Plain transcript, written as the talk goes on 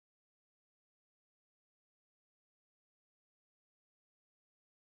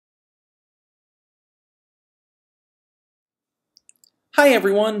Hi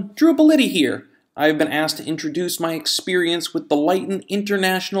everyone, Ippoliti here. I've been asked to introduce my experience with the Lighton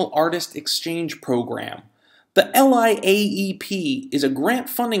International Artist Exchange Program. The LIAEP is a grant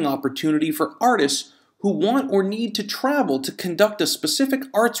funding opportunity for artists who want or need to travel to conduct a specific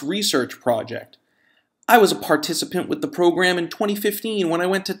arts research project. I was a participant with the program in 2015 when I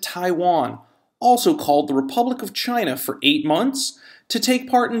went to Taiwan, also called the Republic of China, for 8 months to take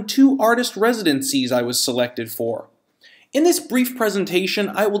part in 2 artist residencies I was selected for. In this brief presentation,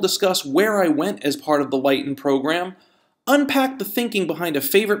 I will discuss where I went as part of the Lighton program, unpack the thinking behind a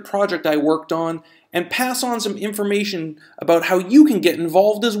favorite project I worked on, and pass on some information about how you can get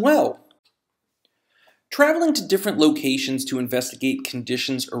involved as well. Traveling to different locations to investigate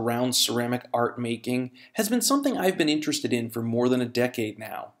conditions around ceramic art making has been something I've been interested in for more than a decade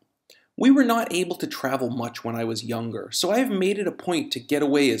now. We were not able to travel much when I was younger, so I have made it a point to get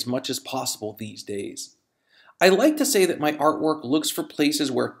away as much as possible these days. I like to say that my artwork looks for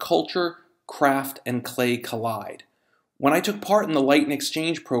places where culture, craft, and clay collide. When I took part in the Lighton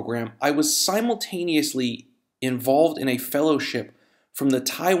Exchange program, I was simultaneously involved in a fellowship from the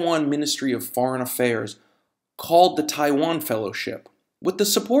Taiwan Ministry of Foreign Affairs called the Taiwan Fellowship. With the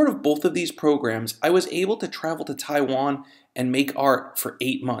support of both of these programs, I was able to travel to Taiwan and make art for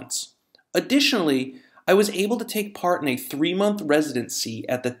 8 months. Additionally, I was able to take part in a 3-month residency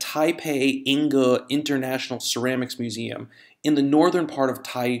at the Taipei Inge International Ceramics Museum in the northern part of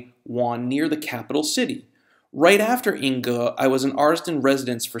Taiwan near the capital city. Right after Inge, I was an artist in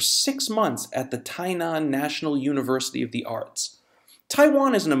residence for 6 months at the Tainan National University of the Arts.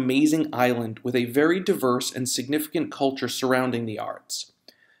 Taiwan is an amazing island with a very diverse and significant culture surrounding the arts.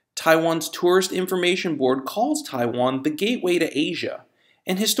 Taiwan's Tourist Information Board calls Taiwan the gateway to Asia,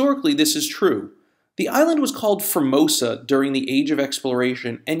 and historically this is true. The island was called Formosa during the Age of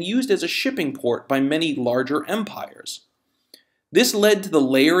Exploration and used as a shipping port by many larger empires. This led to the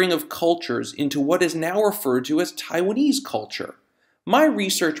layering of cultures into what is now referred to as Taiwanese culture. My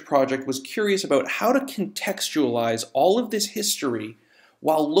research project was curious about how to contextualize all of this history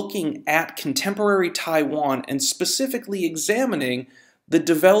while looking at contemporary Taiwan and specifically examining the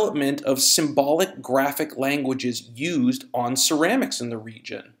development of symbolic graphic languages used on ceramics in the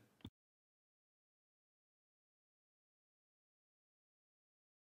region.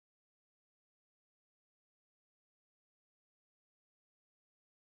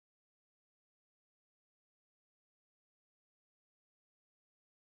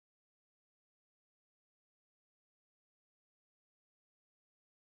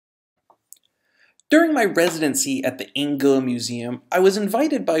 During my residency at the Inge Museum, I was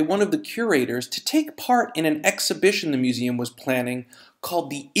invited by one of the curators to take part in an exhibition the museum was planning called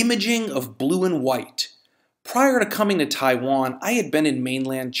The Imaging of Blue and White. Prior to coming to Taiwan, I had been in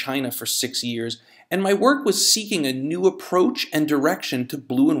mainland China for 6 years, and my work was seeking a new approach and direction to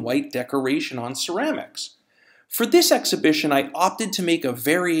blue and white decoration on ceramics. For this exhibition, I opted to make a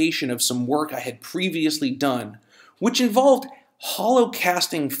variation of some work I had previously done, which involved hollow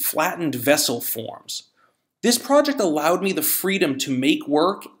casting flattened vessel forms. This project allowed me the freedom to make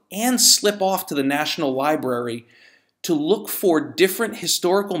work and slip off to the National Library to look for different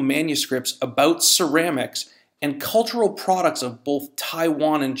historical manuscripts about ceramics and cultural products of both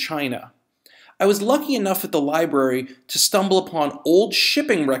Taiwan and China. I was lucky enough at the library to stumble upon old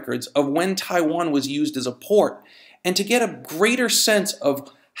shipping records of when Taiwan was used as a port and to get a greater sense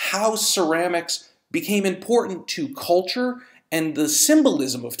of how ceramics became important to culture and the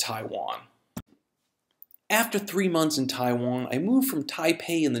symbolism of Taiwan. After 3 months in Taiwan, I moved from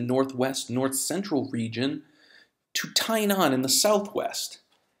Taipei in the northwest, north-central region to Tainan in the southwest.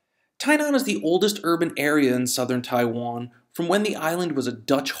 Tainan is the oldest urban area in southern Taiwan from when the island was a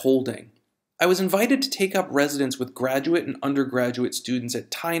Dutch holding. I was invited to take up residence with graduate and undergraduate students at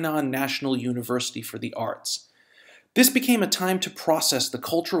Tainan National University for the Arts. This became a time to process the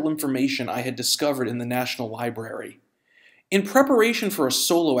cultural information I had discovered in the National Library. In preparation for a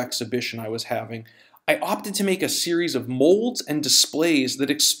solo exhibition I was having, I opted to make a series of molds and displays that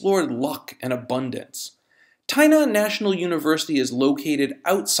explored luck and abundance. Tainan National University is located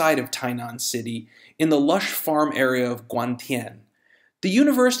outside of Tainan City in the lush farm area of Guantian. The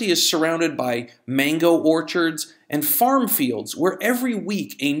university is surrounded by mango orchards and farm fields where every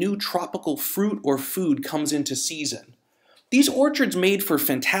week a new tropical fruit or food comes into season. These orchards made for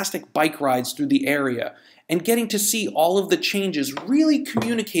fantastic bike rides through the area, and getting to see all of the changes really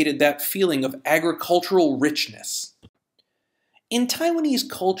communicated that feeling of agricultural richness. In Taiwanese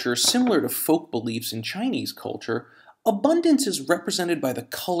culture, similar to folk beliefs in Chinese culture, abundance is represented by the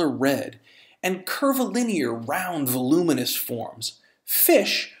color red and curvilinear, round, voluminous forms.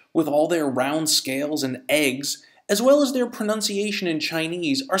 Fish, with all their round scales and eggs, as well as their pronunciation in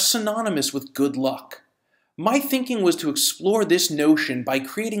Chinese, are synonymous with good luck. My thinking was to explore this notion by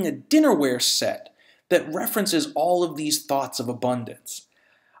creating a dinnerware set that references all of these thoughts of abundance.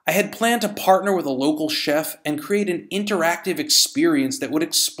 I had planned to partner with a local chef and create an interactive experience that would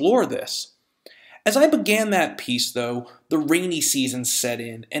explore this. As I began that piece, though, the rainy season set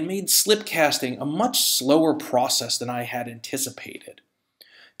in and made slipcasting a much slower process than I had anticipated.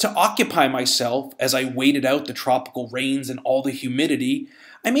 To occupy myself as I waited out the tropical rains and all the humidity,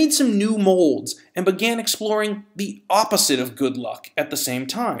 I made some new molds and began exploring the opposite of good luck at the same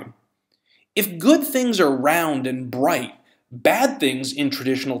time. If good things are round and bright, bad things in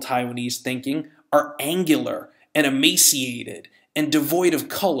traditional Taiwanese thinking are angular and emaciated and devoid of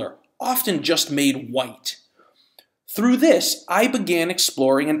color, often just made white. Through this, I began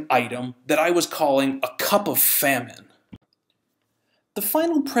exploring an item that I was calling a cup of famine. The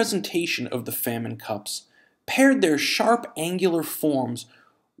final presentation of the famine cups paired their sharp angular forms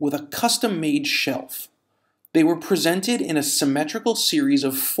with a custom-made shelf. They were presented in a symmetrical series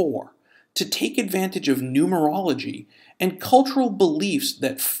of 4 to take advantage of numerology and cultural beliefs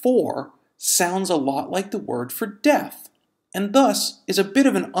that 4 sounds a lot like the word for death, and thus is a bit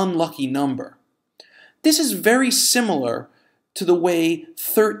of an unlucky number. This is very similar to the way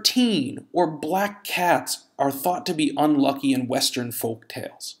 13 or black cats are thought to be unlucky in Western folk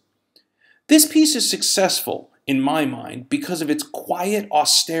tales. This piece is successful, in my mind, because of its quiet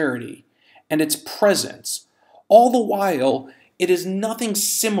austerity and its presence. All the while, it is nothing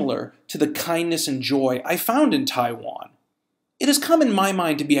similar to the kindness and joy I found in Taiwan. It has come in my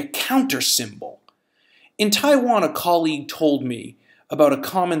mind to be a counter symbol. In Taiwan, a colleague told me about a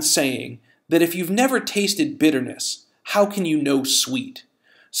common saying that if you've never tasted bitterness, how can you know sweet?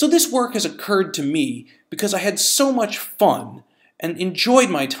 So this work has occurred to me because I had so much fun and enjoyed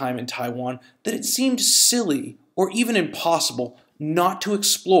my time in Taiwan that it seemed silly or even impossible not to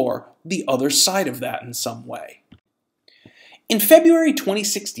explore the other side of that in some way. In February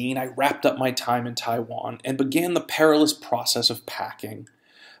 2016, I wrapped up my time in Taiwan and began the perilous process of packing.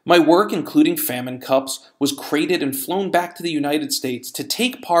 My work, including famine cups, was crated and flown back to the United States to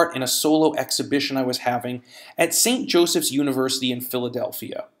take part in a solo exhibition I was having at St. Joseph's University in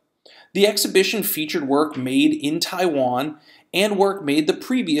Philadelphia. The exhibition featured work made in Taiwan and work made the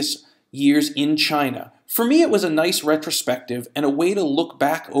previous years in China. For me, it was a nice retrospective and a way to look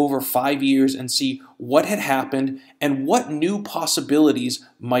back over 5 years and see what had happened and what new possibilities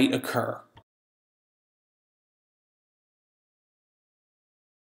might occur.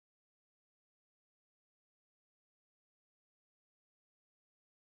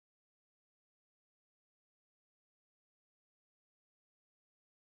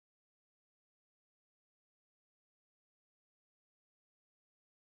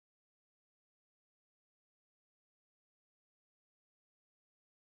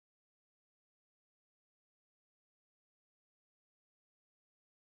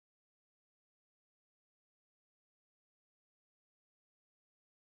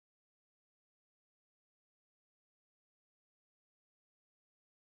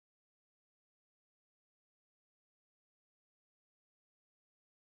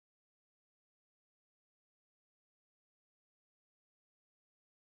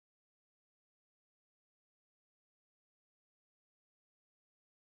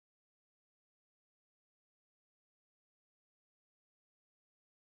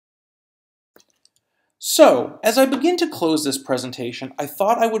 So, as I begin to close this presentation, I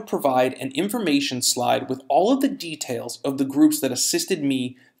thought I would provide an information slide with all of the details of the groups that assisted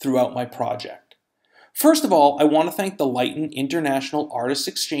me throughout my project. First of all, I want to thank the Lighton International Artist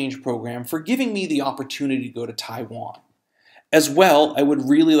Exchange Program for giving me the opportunity to go to Taiwan. As well, I would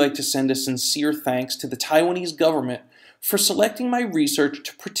really like to send a sincere thanks to the Taiwanese government for selecting my research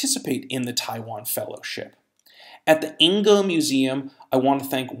to participate in the Taiwan Fellowship. At the Inge Museum, I want to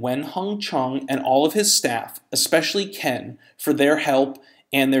thank Wen Hung Chung and all of his staff, especially Ken, for their help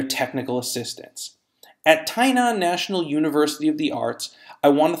and their technical assistance. At Tainan National University of the Arts, I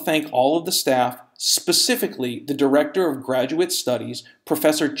want to thank all of the staff, specifically the Director of Graduate Studies,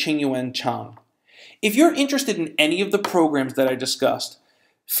 Professor Qingyuan Chang. If you're interested in any of the programs that I discussed,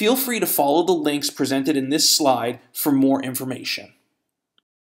 feel free to follow the links presented in this slide for more information.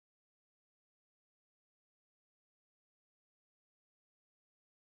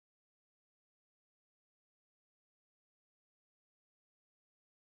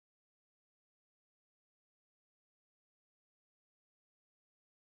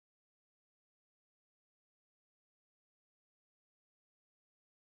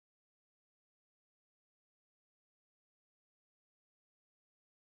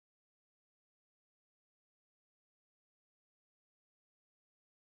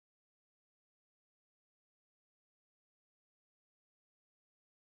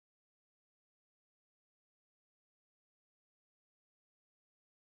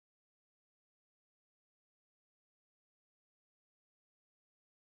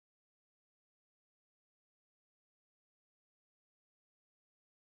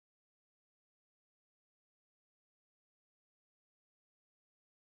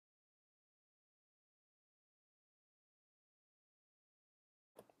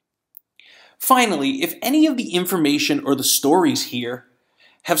 Finally, if any of the information or the stories here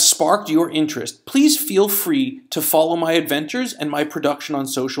have sparked your interest, please feel free to follow my adventures and my production on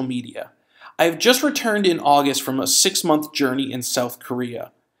social media. I have just returned in August from a 6-month journey in South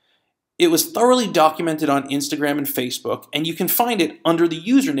Korea. It was thoroughly documented on Instagram and Facebook, and you can find it under the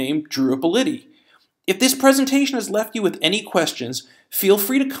username Ippoliti. If this presentation has left you with any questions, feel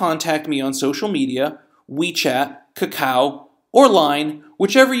free to contact me on social media, WeChat, Kakao, or Line,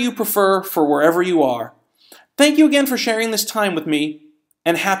 whichever you prefer for wherever you are. Thank you again for sharing this time with me,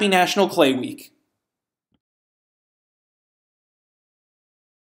 and happy National Clay Week!